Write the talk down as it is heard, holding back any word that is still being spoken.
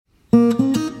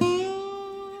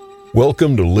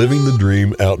Welcome to Living the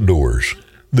Dream Outdoors,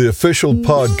 the official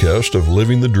podcast of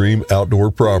Living the Dream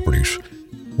Outdoor Properties.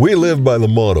 We live by the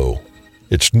motto,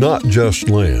 it's not just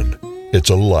land, it's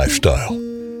a lifestyle.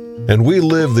 And we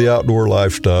live the outdoor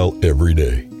lifestyle every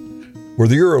day.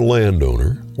 Whether you're a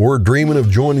landowner or dreaming of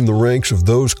joining the ranks of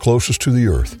those closest to the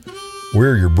earth,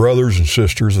 we're your brothers and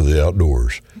sisters of the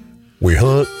outdoors. We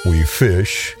hunt, we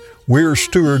fish, we're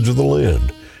stewards of the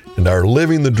land. And our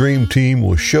Living the Dream team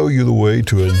will show you the way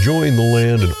to enjoying the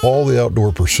land and all the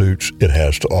outdoor pursuits it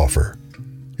has to offer.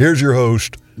 Here's your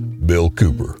host, Bill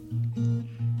Cooper.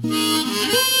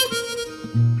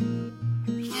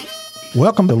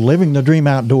 Welcome to Living the Dream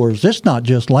Outdoors. It's not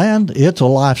just land, it's a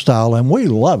lifestyle, and we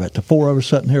love it. The four of us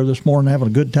sitting here this morning having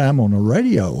a good time on the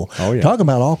radio, talking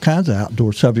about all kinds of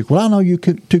outdoor subjects. Well, I know you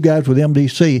two guys with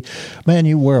MDC, man,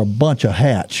 you wear a bunch of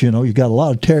hats. You know, you got a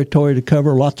lot of territory to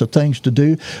cover, lots of things to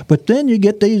do, but then you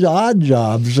get these odd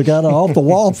jobs, the kind of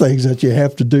off-the-wall things that you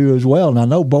have to do as well. And I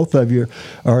know both of you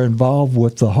are involved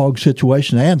with the hog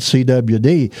situation and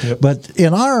CWD, but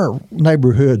in our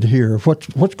neighborhood here,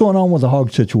 what's going on with the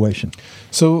hog situation?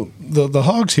 So the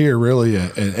hogs here really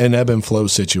an ebb and flow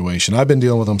situation. I've been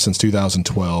dealing with them since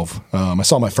 2012. I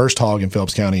saw my first hog in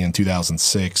Phillips County in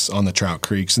 2006 on the trout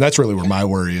creeks, and that's really where my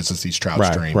worry is these trout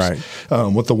streams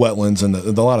with the wetlands and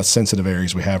the lot of sensitive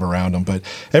areas we have around them. But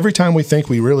every time we think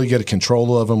we really get a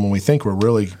control of them, when we think we're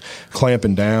really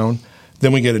clamping down,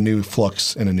 then we get a new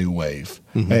flux and a new wave.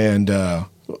 Mm-hmm. And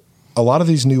a lot of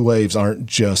these new waves aren't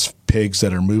just pigs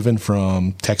that are moving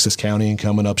from Texas County and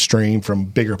coming upstream from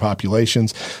bigger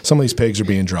populations. Some of these pigs are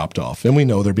being dropped off, and we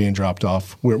know they're being dropped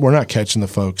off. We're not catching the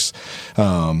folks.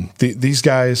 These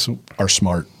guys are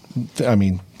smart. I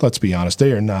mean, let's be honest,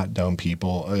 they are not dumb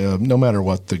people. No matter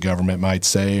what the government might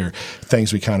say or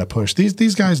things we kind of push,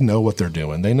 these guys know what they're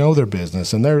doing. They know their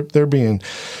business, and they're being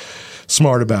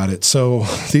smart about it. So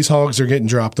these hogs are getting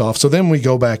dropped off. So then we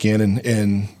go back in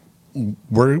and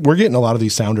we're getting a lot of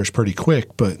these sounders pretty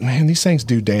quick, but man, these things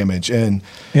do damage and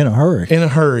in a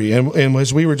hurry. And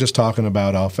as we were just talking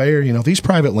about off air, you know, these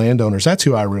private landowners, that's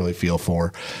who I really feel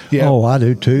for. Yeah. Oh, I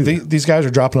do too. These guys are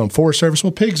dropping on Forest Service.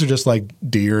 Well, pigs are just like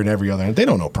deer and every other. They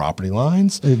don't know property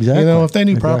lines. Exactly. You know, if they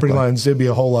knew property lines, it'd be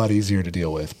a whole lot easier to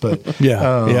deal with. But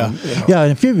yeah.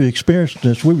 And if you've experienced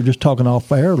this, we were just talking off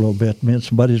air a little bit. Me and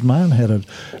some buddies of mine had an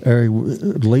area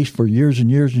at least for years and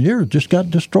years and years, just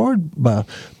got destroyed by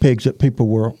pigs that people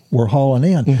were hauling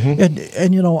in. Mm-hmm.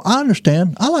 And you know, I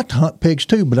understand. I like to hunt pigs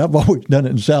too, but I've always done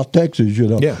it in South Texas, you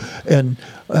know. Yeah. And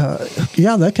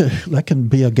that can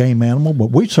be a game animal, but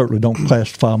we certainly don't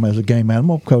classify them as a game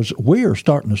animal because we are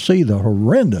starting to see the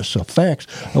horrendous effects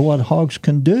of what hogs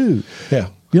can do. Yeah.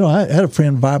 You know, I had a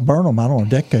friend, Vi Burnham, I don't know, a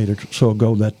decade or so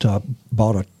ago that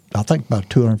bought I think about a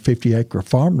 250-acre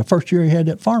farm. The first year he had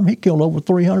that farm, he killed over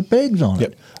 300 pigs on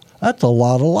it. That's a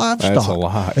lot of livestock. That's a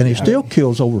lot. And he still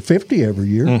kills over 50 every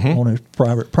year on his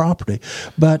private property.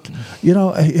 But, you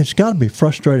know, it's got to be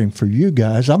frustrating for you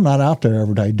guys. I'm not out there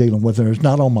every day dealing with it. It's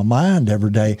not on my mind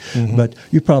every day. Mm-hmm. But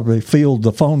you probably field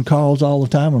the phone calls all the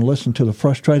time and listen to the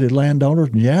frustrated landowners.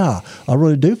 And yeah, I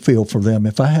really do feel for them.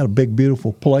 If I had a big,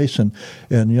 beautiful place and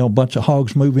you know, a bunch of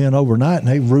hogs move in overnight and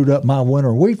they root up my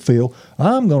winter wheat field,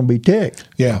 I'm going to be ticked.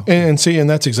 Yeah. And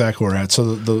that's exactly where we're at.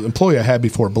 So the employee I had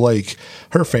before Blake,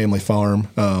 her family farm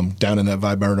down in that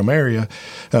Viburnum area,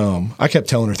 I kept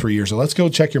telling her 3 years ago, let's go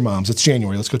check your mom's. It's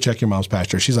January. Let's go check your mom's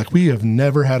pasture. She's like, we have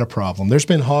never had a problem. There's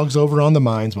been hogs over on the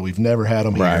mines, but we've never had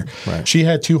them here. Right. She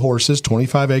had 2 horses,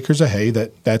 25 acres of hay.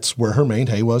 That's where her main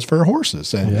hay was for her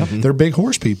horses. And they're big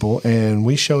horse people. And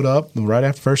we showed up right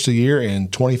after the first of the year,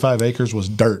 and 25 acres was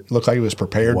dirt. It looked like it was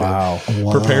prepared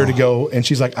to go. And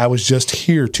she's like, I was just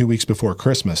here 2 weeks before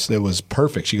Christmas. It was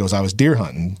perfect. She goes, I was deer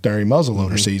hunting during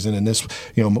muzzleloader season, and this,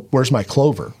 you know, where's my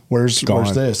clover? Where's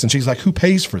this? And she's like, who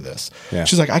pays for this? Yeah.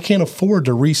 She's like, I can't afford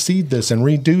to reseed this and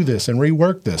redo this and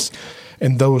rework this.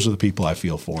 And those are the people I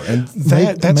feel for. And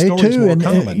that story's more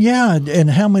common. Yeah, and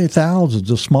how many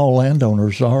thousands of small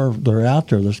landowners are there out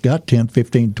there that's got 10,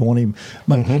 15, 20,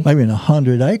 maybe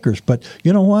 100 acres. But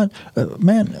you know what,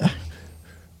 man,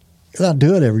 I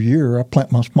do it every year. I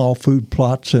plant my small food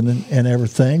plots and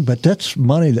everything, but that's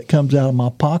money that comes out of my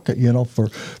pocket, you know, for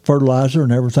fertilizer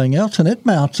and everything else, and it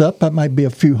mounts up. That might be a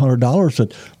few $100s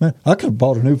that, man, I could have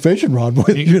bought a new fishing rod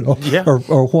with, you know,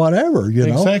 or whatever, you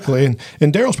know. Exactly, and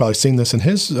Daryl's probably seen this in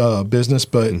his business,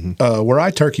 but where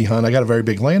I turkey hunt, I got a very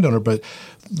big landowner, but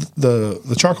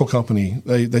the charcoal company,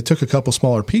 they took a couple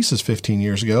smaller pieces 15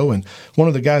 years ago, and one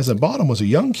of the guys that bought them was a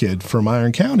young kid from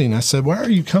Iron County, and I said, why are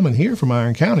you coming here from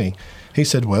Iron County? He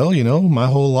said, well, my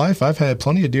whole life I've had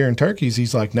plenty of deer and turkeys.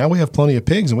 He's like, now we have plenty of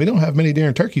pigs, and we don't have many deer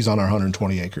and turkeys on our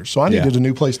 120 acres. So I needed a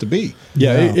new place to be.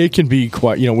 Yeah, it can be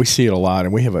quite, we see it a lot,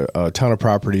 and we have a ton of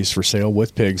properties for sale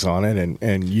with pigs on it,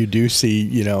 and you do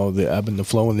see, the ebb and the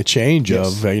flow and the change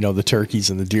of, the turkeys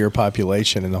and the deer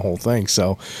population and the whole thing.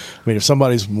 So, if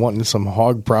somebody's wanting some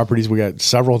hog properties, we got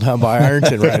several down by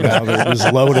Ironton right now. They're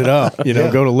just loaded up. Go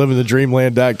to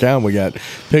livingthedreamland.com. We got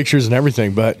pictures and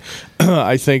everything, but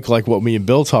I think like what me and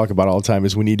Bill talk about all the time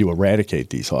is we need to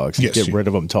eradicate these hogs, get rid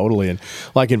of them totally. And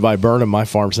like in Viburnum, my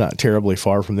farm's not terribly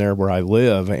far from there where I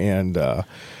live, and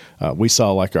we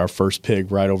saw like our first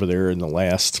pig right over there in the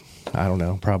last, I don't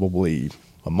know, probably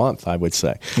a month, I would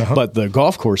say. But the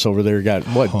golf course over there got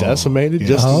decimated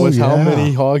just with how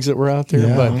many hogs that were out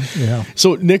there.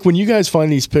 So Nick, when you guys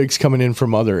find these pigs coming in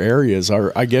from other areas,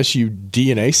 I guess you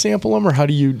DNA sample them, or how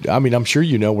do you? I'm sure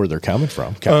you know where they're coming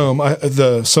from.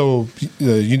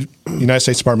 The United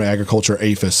States Department of Agriculture,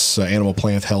 APHIS, Animal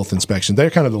Plant Health Inspection,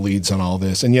 they're kind of the leads on all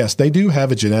this. And yes, they do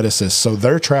have a geneticist, so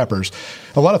they're trappers.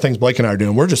 A lot of things Blake and I are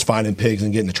doing, we're just finding pigs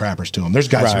and getting the trappers to them. There's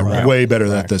guys who are way better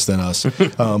at this than us.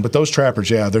 But those trappers,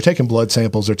 they're taking blood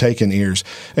samples, they're taking ears.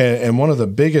 And one of the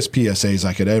biggest PSAs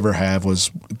I could ever have was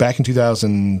back in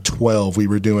 2012, we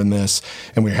were doing this,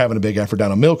 and we were having a big effort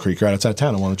down on Mill Creek right outside of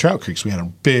town on one of the trout creeks. We had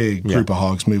a big group of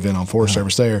hogs move in on Forest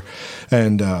Service there.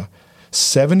 And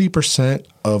 70%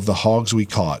 of the hogs we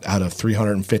caught out of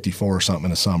 354 or something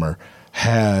in the summer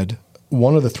had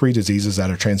one of the 3 diseases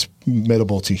that are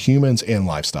transmittable to humans and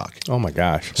livestock. Oh, my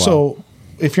gosh. Wow. So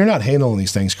if you're not handling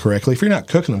these things correctly, if you're not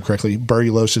cooking them correctly,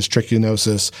 burullosis,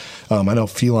 trichinosis, I know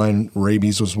feline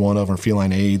rabies was one of them, or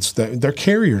feline AIDS. They're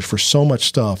carriers for so much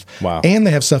stuff. Wow. And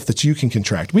they have stuff that you can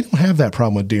contract. We don't have that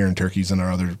problem with deer and turkeys and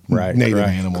our other native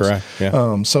animals. Correct.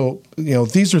 Yeah. So,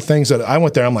 these are things that I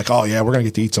went there, I'm like, oh, yeah, we're going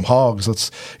to get to eat some hogs.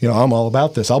 I'm all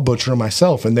about this. I'll butcher them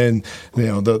myself. And then,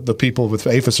 the people with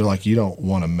APHIS are like, you don't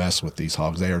want to mess with these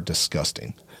hogs. They are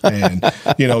disgusting. And,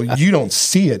 you don't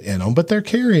see it in them, but they're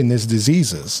carrying these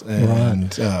diseases.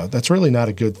 And that's really not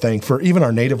a good thing for even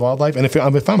our native wildlife. And if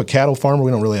I'm a cattle farmer,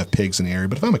 we don't really have pigs in the area.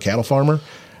 But if I'm a cattle farmer,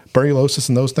 burullosis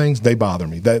and those things, they bother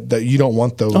me. That you don't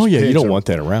want those. Oh yeah, you don't want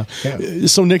that around. Yeah.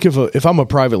 So Nick, if I'm a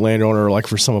private landowner, like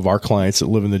for some of our clients that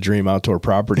live in the Dream Outdoor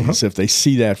Properties, if they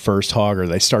see that first hog or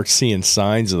they start seeing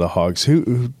signs of the hogs,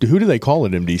 who do they call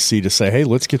at MDC to say, hey,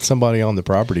 let's get somebody on the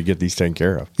property to get these taken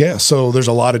care of? Yeah, so there's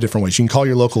a lot of different ways. You can call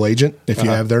your local agent if you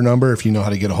have their number, if you know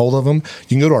how to get a hold of them. You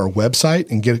can go to our website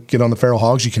and get on the feral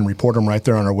hogs. You can report them right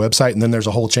there on our website, and then there's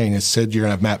a whole chain. It said you're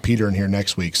going to have Matt Peter in here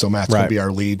next week, so Matt's going to be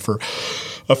our lead for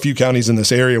a few counties in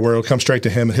this area where it'll come straight to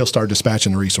him and he'll start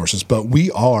dispatching the resources. But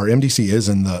MDC is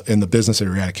in the business of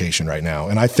eradication right now.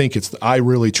 And I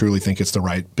really truly think it's the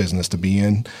right business to be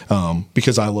in,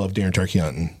 because I love deer and turkey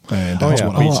hunting. And that's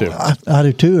what me too. I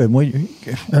do too. And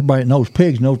everybody knows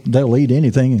pigs knows they'll eat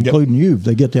anything, including you, if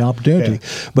they get the opportunity.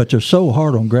 Yeah. But they're so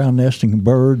hard on ground nesting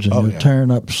birds, and they're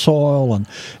tearing up soil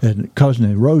and causing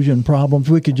erosion problems.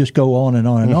 We could just go on and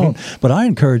on and on. But I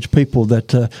encourage people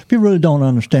that if you really don't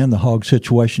understand the hog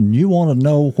situation, you want to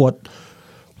know what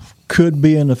could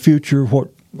be in the future,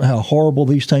 how horrible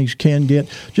these things can get,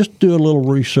 just do a little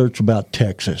research about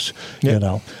Texas.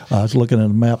 I was looking at a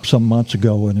map some months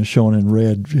ago, and it's showing in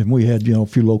red, and we had a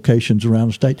few locations around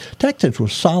the state. Texas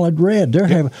was solid red.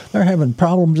 They're having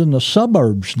problems in the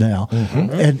suburbs now,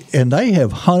 and they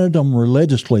have hunted them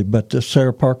religiously. But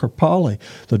Sarah Parker Pauley,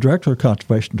 the director of the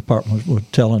Conservation Department, was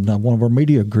telling one of our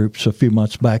media groups a few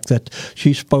months back that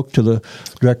she spoke to the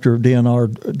director of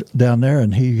DNR down there,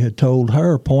 and he had told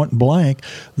her point blank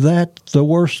that the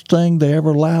worst thing they ever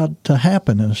allowed to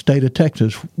happen in the state of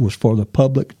Texas was for the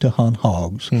public to hunt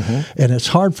hogs. And it's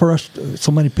hard for us,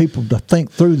 so many people, to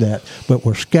think through that, but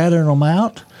we're scattering them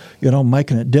out,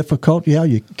 making it difficult. Yeah,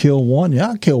 you kill one.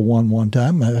 Yeah, I killed one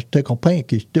time. I tickle pink.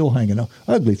 He's still hanging on.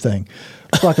 Ugly thing.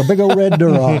 It's like a big old red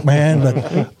Duroc, man,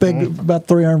 but big, about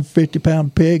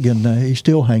 350-pound pig, and he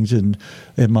still hangs in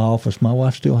my office. My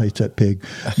wife still hates that pig.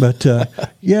 But,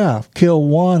 kill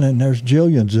one, and there's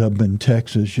jillions of them in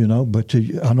Texas, But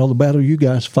I know the battle you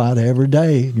guys fight every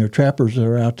day. Your trappers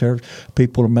are out there.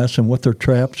 People are messing with their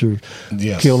traps or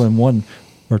killing one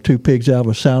or two pigs out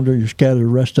of a sounder, you scatter the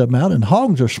rest of them out. And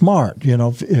hogs are smart.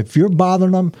 If you're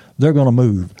bothering them, they're going to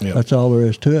move. Yep. That's all there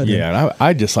is to it. Yeah, and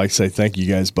I'd just like to say thank you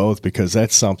guys both, because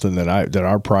that's something that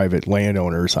our private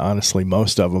landowners, honestly,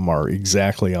 most of them are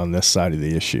exactly on this side of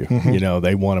the issue.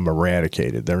 They want them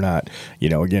eradicated. They're not,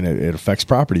 again, it affects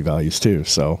property values too.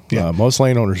 So most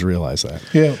landowners realize that.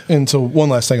 Yeah, and so one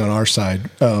last thing on our side,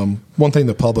 one thing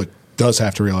the public does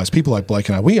have to realize, people like Blake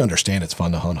and I, we understand it's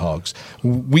fun to hunt hogs.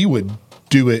 We would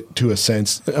do it to a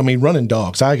sense. I mean, running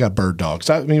dogs. I got bird dogs.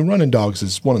 I mean, running dogs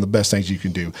is one of the best things you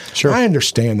can do. Sure. I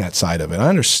understand that side of it. I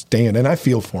understand, and I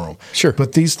feel for them. Sure.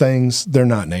 But these things, they're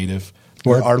not native.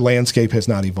 Where our landscape has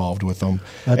not evolved with them,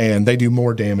 and they do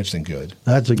more damage than good.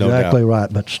 That's exactly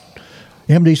right. But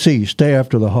MDC, stay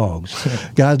after the hogs.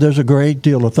 Guys, there's a great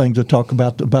deal of things to talk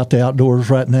about the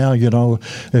outdoors right now. You know,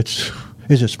 is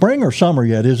it spring or summer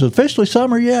yet? Is it officially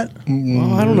summer yet?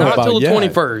 Well, I don't know Not about until the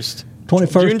yet. 21st.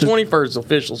 21st. June 21st is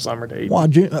official summer date.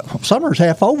 Well, summer's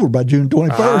half over by June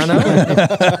 21st.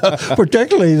 I know.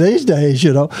 Particularly these days,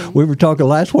 you know. We were talking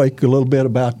last week a little bit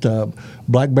about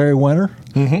blackberry winter.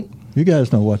 Mm-hmm. You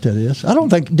guys know what that is. I don't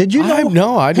think. Did you know?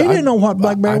 No, He didn't know what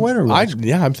blackberry winter was.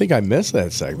 I think I missed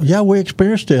that segment. Yeah, we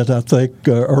experienced it, I think,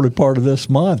 early part of this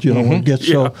month. You know, when it gets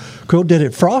so cool. Did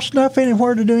it frost enough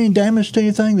anywhere to do any damage to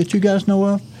anything that you guys know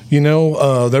of? You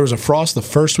know, there was a frost the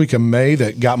first week of May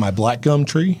that got my black gum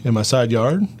tree in my side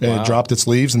yard, and it dropped its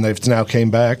leaves, and they've now came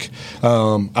back.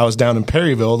 I was down in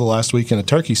Perryville the last weekend of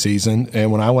turkey season, and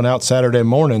when I went out Saturday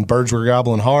morning, birds were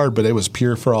gobbling hard, but it was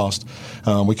pure frost.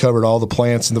 We covered all the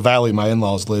plants in the valley my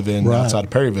in-laws live in outside of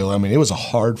Perryville. I mean, it was a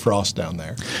hard frost down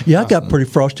there. Yeah, I got pretty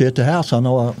frosty at the house. I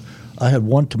know I had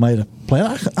one tomato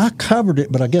plant. I covered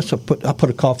it, but I guess I put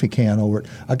a coffee can over it.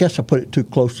 I guess I put it too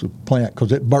close to the plant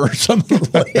because it burned some of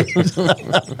the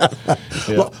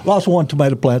leaves. Lost one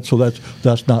tomato plant, so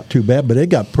that's not too bad. But it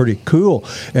got pretty cool.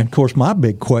 And of course, my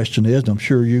big question is, and I'm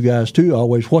sure you guys too,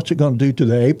 always, what's it going to do to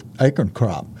the acorn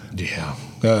crop? Yeah.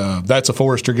 That's a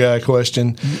forester guy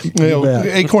question. You know,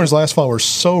 acorns last fall were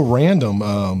so random.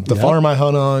 The farm I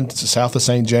hunt on south of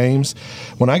St. James,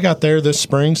 when I got there this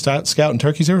spring scouting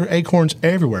turkeys, there were acorns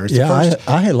everywhere.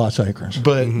 I had lots of acorns.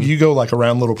 But you go like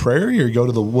around Little Prairie or you go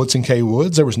to the Woodson K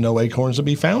Woods, there was no acorns to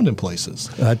be found in places.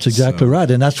 That's exactly right.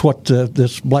 And that's what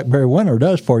this blackberry winter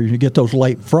does for you. You get those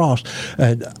late frosts.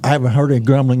 I haven't heard any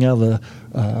grumbling out of the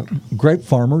grape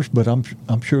farmers, but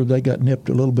I'm sure they got nipped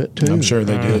a little bit too. I'm sure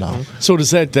they did. So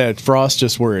does that frost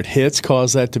just where it hits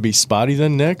cause that to be spotty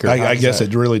then, Nick? Or I guess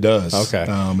it really does.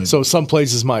 Okay. So some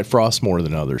places might frost more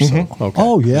than others. So, okay.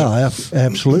 Oh, yeah,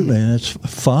 absolutely. And it's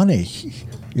funny.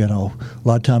 You know, a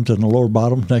lot of times in the lower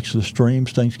bottoms next to the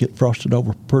streams, things get frosted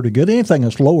over pretty good. Anything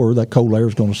that's lower, that cold air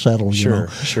is going to settle. Sure.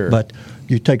 But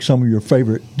you take some of your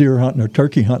favorite deer hunting or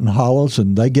turkey hunting hollows,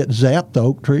 and they get zapped, the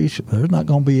oak trees, there's not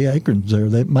going to be acorns there.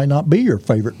 That may not be your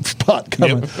favorite spot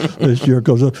coming this year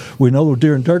because we know the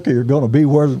deer and turkey are going to be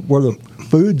where the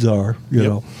foods are, you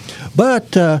know.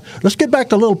 But let's get back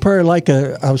to Little Prairie Lake.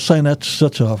 I was saying that's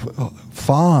such a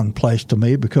fond place to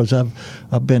me because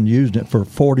I've been using it for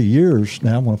 40 years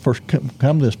now. When I first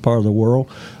come to this part of the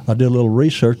world, I did a little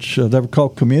research. They were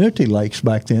called community lakes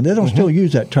back then. They don't still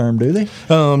use that term, do they?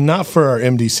 Not for our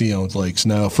MDC-owned lakes,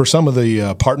 no. For some of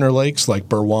the partner lakes, like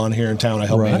Burwan here in town, I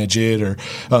help manage it, or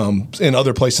in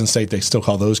other places in the state, they still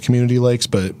call those community lakes,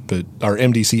 but our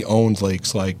MDC-owned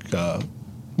lakes, like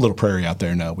Little Prairie out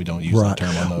there, no, we don't use that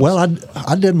term on those. Well,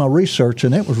 I did my research,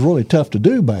 and it was really tough to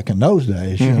do back in those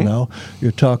days, you know.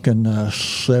 You're talking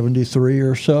 73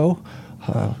 or so.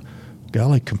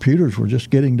 Golly, computers were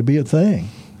just getting to be a thing.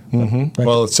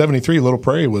 Well, at 73, Little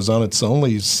Prairie was on its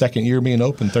only second year being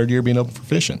open, third year being open for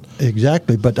fishing.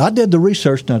 Exactly. But I did the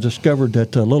research, and I discovered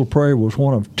that Little Prairie was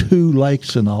one of 2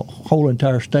 lakes in the whole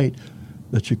entire state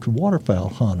that you could waterfowl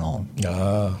hunt on.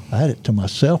 I had it to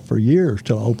myself for years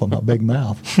till I opened my big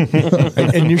mouth.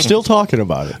 and you're still talking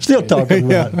about it. Still talking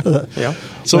about it.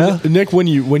 So, Nick, when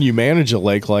you manage a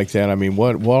lake like that, I mean,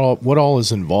 what all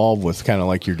is involved with kind of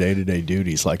like your day-to-day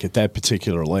duties, like at that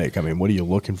particular lake? I mean, what are you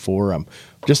looking for? I'm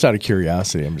just out of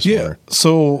curiosity. I'm just wondering.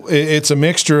 So it's a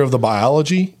mixture of the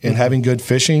biology and having good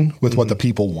fishing with what the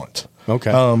people want.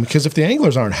 Okay. Because if the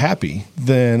anglers aren't happy,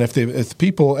 then if the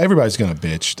people, everybody's going to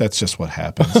bitch. That's just what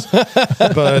happens.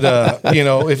 But you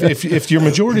know, if your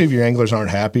majority of your anglers aren't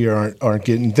happy or aren't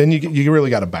getting, then you really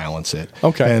got to balance it.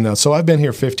 Okay. And so I've been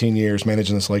here 15 years,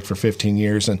 managing this lake for 15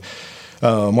 years, and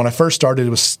when I first started, it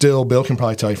was still, Bill can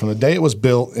probably tell you, from the day it was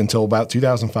built until about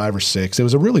 2005 or 6, it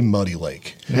was a really muddy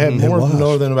lake. It had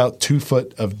more than about 2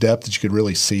 foot of depth that you could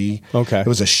really see. Okay. It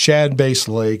was a shad-based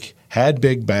lake, had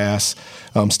big bass,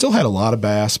 still had a lot of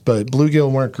bass, but bluegill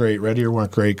weren't great, red ear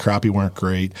weren't great, crappie weren't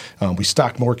great. We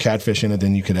stocked more catfish in it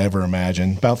than you could ever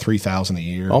imagine, about 3,000 a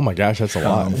year. Oh my gosh, that's a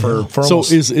lot. So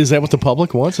is that what the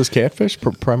public wants, is catfish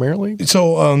primarily?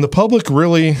 So the public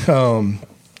really...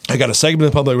 I got a segment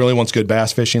of the public that really wants good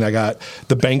bass fishing. I got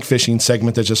the bank fishing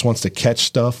segment that just wants to catch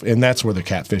stuff, and that's where the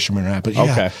catfishermen are at. But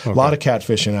a lot of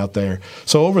catfishing out there.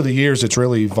 So over the years, it's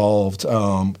really evolved.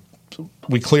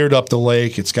 we cleared up the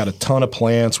lake. It's got a ton of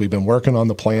plants. We've been working on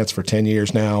the plants for 10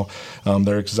 years now.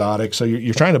 They're exotic. So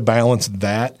you're trying to balance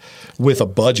that with a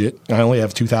budget. I only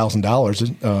have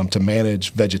 $2,000 to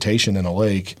manage vegetation in a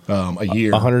lake a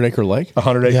year. 100-acre lake?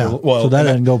 100 acre. Yeah. Well, So that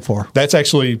didn't go far. That's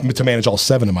actually to manage all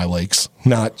 7 of my lakes,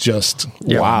 not just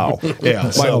Wow.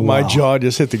 Yeah. My jaw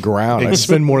just hit the ground. I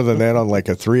spend more than that on like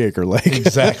a 3-acre lake.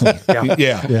 Exactly.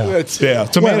 Yeah.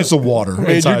 To manage the water.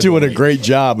 Man, you're doing a great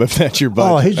job if that's your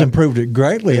budget. Oh, he's improved it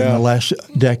greatly in the last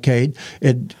decade.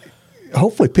 And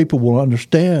hopefully people will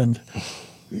understand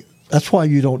that's why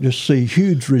you don't just see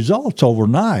huge results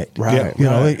overnight. Right. You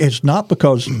know, it's not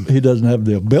because he doesn't have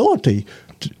the ability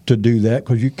to do that,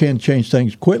 because you can change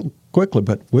things quickly,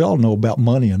 but we all know about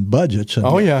money and budgets.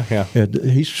 And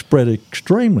he's spread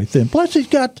extremely thin. Plus, he's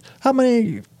got how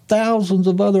many thousands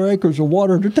of other acres of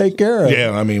water to take care of.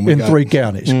 Yeah, I mean, in 3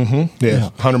 counties. Mm-hmm,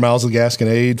 100 miles of the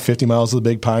Gasconade, 50 miles of the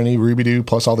Big Piney, Ruby Doo,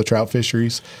 plus all the trout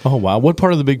fisheries. Oh, wow. What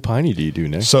part of the Big Piney do you do,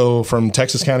 Nick? So from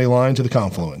Texas County line to the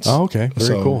confluence. Oh, okay.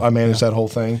 Very cool. I manage that whole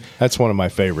thing. That's one of my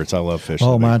favorites. I love fishing.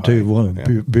 Oh, mine too. One of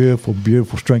the beautiful,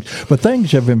 beautiful strings. But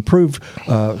things have improved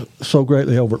so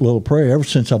greatly over at Little Prairie. Ever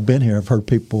since I've been here, I've heard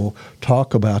people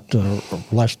talk about the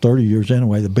last 30 years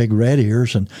anyway, the big red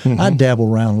ears. And I dabble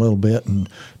around a little bit and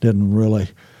didn't really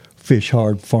fish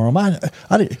hard for them.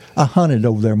 I hunted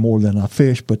over there more than I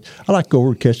fished, but I like to go over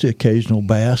and catch the occasional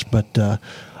bass. But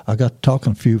I got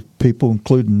talking to a few people,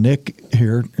 including Nick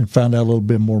here, and found out a little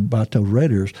bit more about those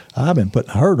red ears. I've been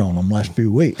putting hurt on them last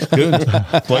few weeks. Good.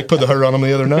 Blake put the hurt on them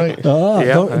the other night.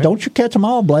 Don't you catch them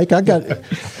all, Blake? I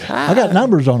got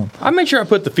numbers on them. I made sure I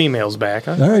put the females back.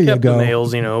 I There you kept go. the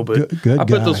males, but Good I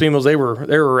put guy. those females. They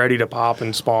were ready to pop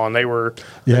and spawn. The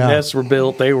nests were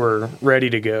built. They were ready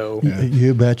to go. Yeah.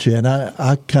 You betcha. And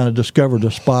I kind of discovered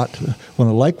a spot when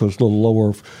the lake was a little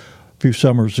lower a few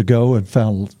summers ago and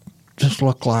found just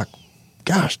looked like,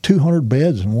 gosh, 200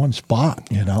 beds in one spot,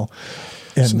 And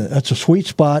that's a sweet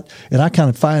spot, and I kind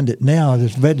of find it now.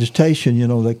 This vegetation,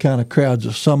 that kind of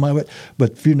crowds some of it.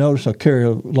 But if you notice, I carry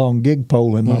a long gig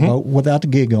pole in my boat without the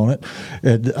gig on it,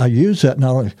 and I use that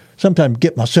not only sometimes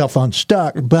get myself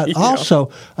unstuck, but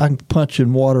also I can punch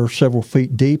in water several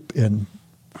feet deep and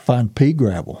find pea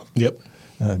gravel. Yep.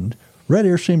 And red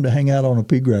ears seem to hang out on a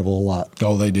pea gravel a lot.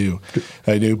 Oh, they do.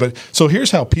 They do. But so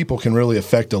here's how people can really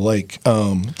affect a lake.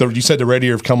 You said the red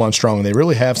ear have come on strong, and they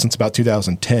really have since about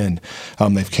 2010.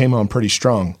 They've came on pretty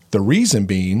strong. The reason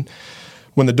being,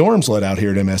 when the dorms let out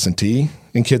here at MS&T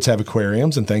and kids have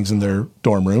aquariums and things in their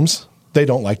dorm rooms, they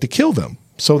don't like to kill them.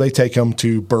 So they take them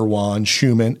to Berwan,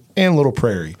 Schumann, and Little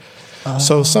Prairie.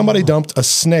 So somebody dumped a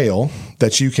snail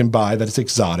that you can buy that is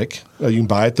exotic. You can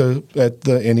buy at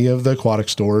any of the aquatic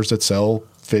stores that sell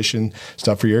fish and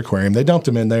stuff for your aquarium. They dumped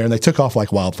them in there, and they took off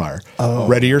like wildfire.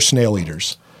 Red ear snail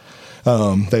eaters.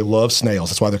 They love snails.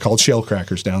 That's why they're called shell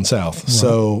crackers down south. Right.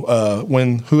 So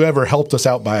when whoever helped us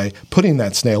out by putting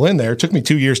that snail in there, it took me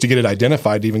 2 years to get it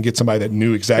identified to even get somebody that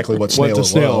knew exactly what snail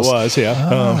it was.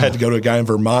 Had to go to a guy in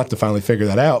Vermont to finally figure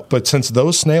that out. But since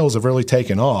those snails have really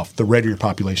taken off, the red ear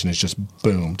population has just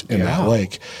boomed in that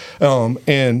lake.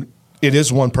 And it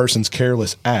is one person's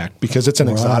careless act because it's an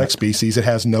exotic species. It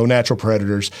has no natural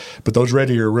predators, but those red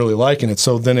ear are really liking it.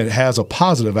 So then it has a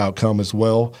positive outcome as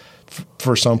well.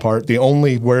 For some part, the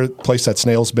only place that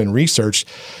snail's been researched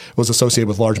was associated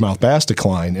with largemouth bass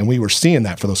decline, and we were seeing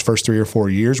that for those first 3 or 4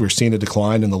 years. We were seeing a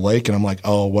decline in the lake, and I'm like,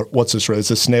 oh, what's this? Is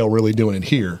this snail really doing it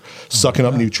here, sucking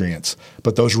up nutrients?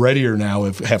 But those red ear now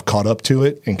have caught up to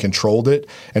it and controlled it,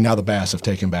 and now the bass have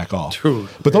taken back off. True.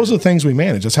 But those are the things we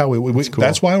manage. That's how we cool.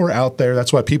 That's why we're out there.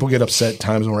 That's why people get upset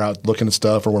times when we're out looking at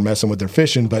stuff or we're messing with their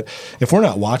fishing. But if we're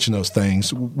not watching those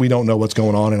things, we don't know what's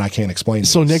going on, and I can't explain.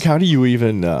 So, Nick, how do you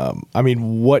even?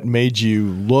 What made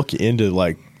you look into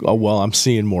I'm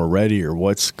seeing more red ear?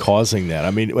 What's causing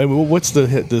that? What's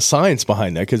the science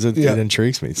behind that? Because it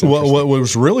intrigues me. What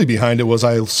was really behind it was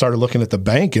I started looking at the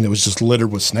bank, and it was just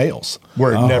littered with snails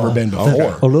where it had never been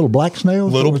before. Oh, little black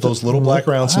snails? Those little black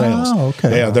round snails. Oh,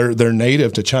 okay. Yeah, they're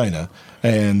native to China.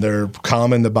 And they're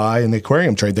common to buy in the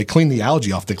aquarium trade. They clean the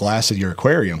algae off the glass of your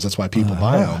aquariums. That's why people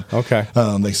buy them. Okay.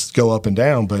 They go up and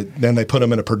down, but then they put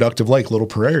them in a productive lake. Little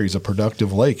Prairie is a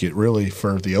productive lake. It really,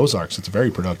 for the Ozarks, it's a very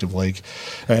productive lake.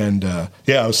 And, I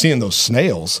was seeing those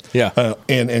snails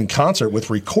in concert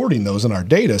with recording those in our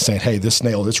data saying, hey, this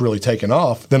snail, it's really taken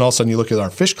off. Then all of a sudden you look at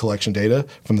our fish collection data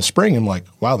from the spring and like,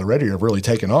 wow, the red ear have really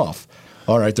taken off.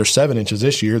 all right, they're 7 inches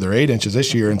this year, they're 8 inches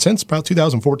this year, and since about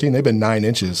 2014, they've been 9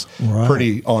 inches,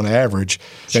 pretty on average,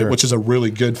 which is a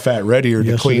really good fat red ear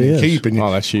to clean and keep. And,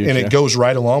 that's huge. And it goes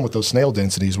right along with those snail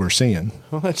densities we're seeing.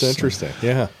 Oh, that's interesting.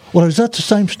 Yeah. Well, is that the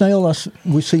same snail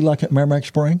we see like at Merrimack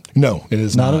Spring? No, it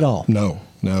is not at all. No.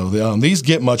 These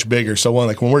get much bigger. So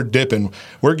when we're dipping,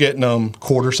 we're getting them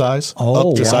quarter size,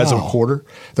 up to size of a quarter.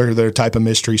 They're a type of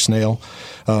mystery snail.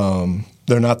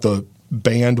 They're not the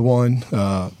banned one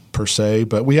per se,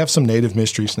 but we have some native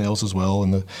mystery snails as well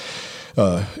in the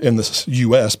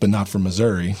U.S., but not from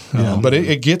Missouri. But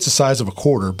it gets the size of a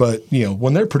quarter. But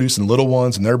when they're producing little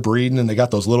ones and they're breeding, and they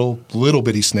got those little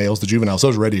bitty snails, the juveniles,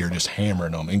 those red ear are just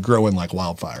hammering them and growing like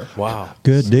wildfire. Wow,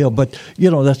 good deal. But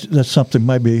that's something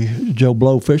maybe Joe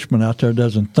Blow fisherman out there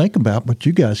doesn't think about. But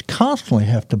you guys constantly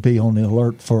have to be on the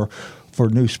alert for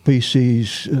new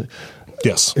species.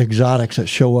 Yes. Exotics that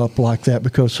show up like that,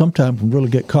 because sometimes we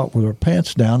really get caught with our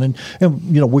pants down. And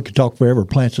we could talk forever,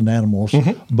 plants and animals,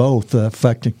 both. In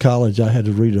fact, in college, I had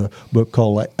to read a book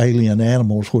called Alien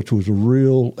Animals, which was a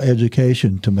real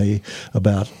education to me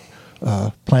about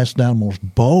plants and animals,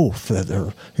 both that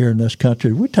are here in this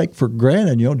country. We take for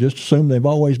granted, just assume they've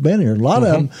always been here. A lot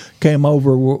of them came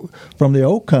over from the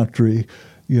old country.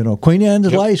 Queen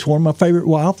Anne's lace, one of my favorite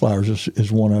wildflowers,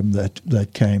 is one of them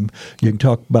that came. You can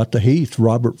talk about the heath,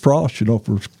 Robert Frost,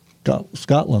 from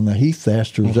Scotland, the heath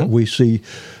asters that we see,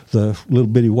 the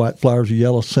little bitty white flowers of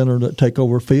yellow center that take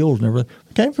over fields and everything,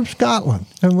 came from Scotland.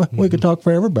 And we could talk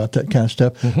forever about that kind of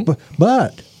stuff.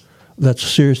 But that's a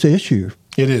serious issue.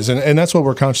 It is, and that's what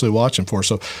we're constantly watching for.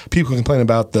 So people complain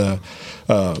about the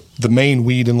main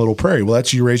weed in Little Prairie. Well,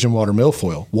 that's Eurasian water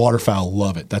milfoil. Waterfowl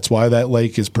love it. That's why that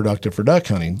lake is productive for duck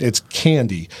hunting. It's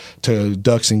candy to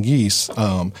ducks and geese.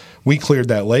 We cleared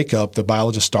that lake up. The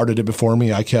biologist started it before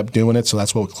me. I kept doing it, so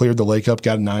that's what cleared the lake up,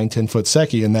 got a 9-10-foot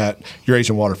secchi, and that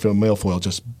Eurasian water milfoil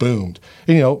just boomed.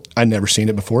 And, I'd never seen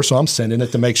it before, so I'm sending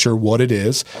it to make sure what it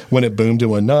is. When it boomed, it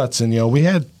went nuts. And, we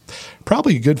had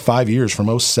probably a good 5 years from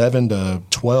 2007 to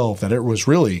 12 that it was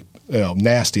really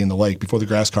nasty in the lake before the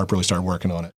grass carp really started working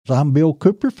on it. I'm Bill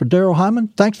Cooper for Daryl Hyman.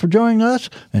 Thanks for joining us,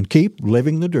 and keep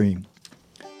living the dream.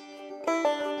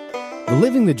 The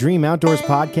Living the Dream Outdoors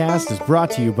podcast is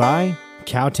brought to you by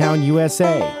Cowtown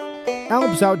USA,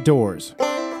 Alps Outdoors,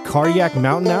 Cardiac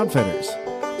Mountain Outfitters,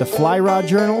 the Fly Rod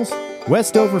Journals,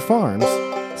 Westover Farms,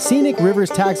 Scenic Rivers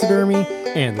Taxidermy,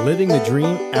 and Living the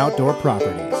Dream Outdoor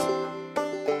Properties.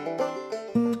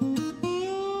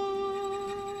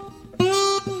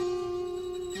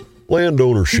 Land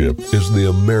ownership is the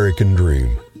American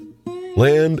dream.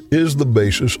 Land is the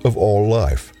basis of all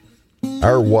life.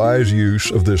 Our wise use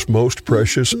of this most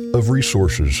precious of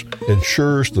resources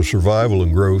ensures the survival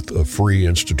and growth of free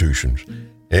institutions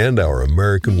and our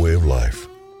American way of life.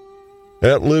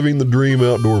 At Living the Dream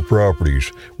Outdoor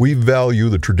Properties, we value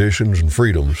the traditions and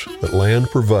freedoms that land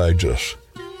provides us.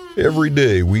 Every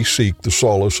day we seek the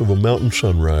solace of a mountain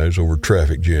sunrise over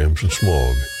traffic jams and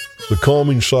smog, the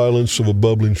calming silence of a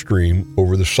bubbling stream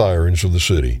over the sirens of the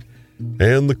city,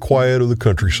 and the quiet of the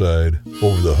countryside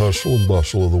over the hustle and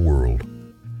bustle of the world.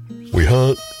 We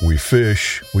hunt, we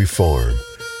fish, we farm.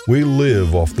 We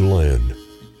live off the land.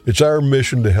 It's our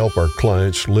mission to help our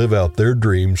clients live out their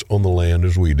dreams on the land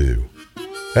as we do.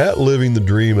 At Living the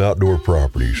Dream Outdoor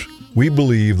Properties, we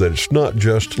believe that it's not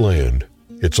just land,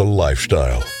 it's a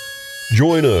lifestyle.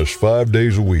 Join us 5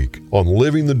 days a week on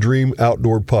Living the Dream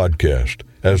Outdoor Podcast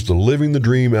as the Living the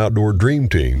Dream Outdoor Dream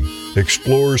Team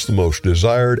explores the most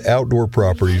desired outdoor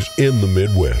properties in the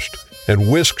Midwest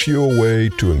and whisks you away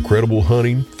to incredible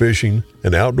hunting, fishing,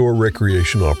 and outdoor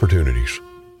recreation opportunities.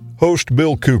 Host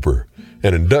Bill Cooper,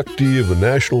 an inductee of the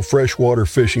National Freshwater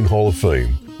Fishing Hall of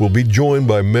Fame, will be joined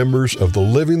by members of the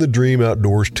Living the Dream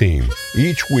Outdoors team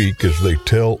each week as they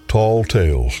tell tall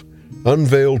tales,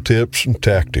 unveil tips and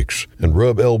tactics, and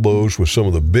rub elbows with some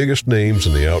of the biggest names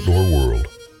in the outdoor world.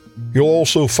 You'll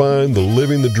also find the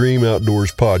Living the Dream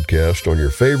Outdoors podcast on your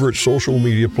favorite social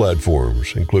media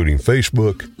platforms, including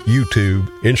Facebook, YouTube,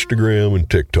 Instagram, and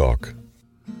TikTok.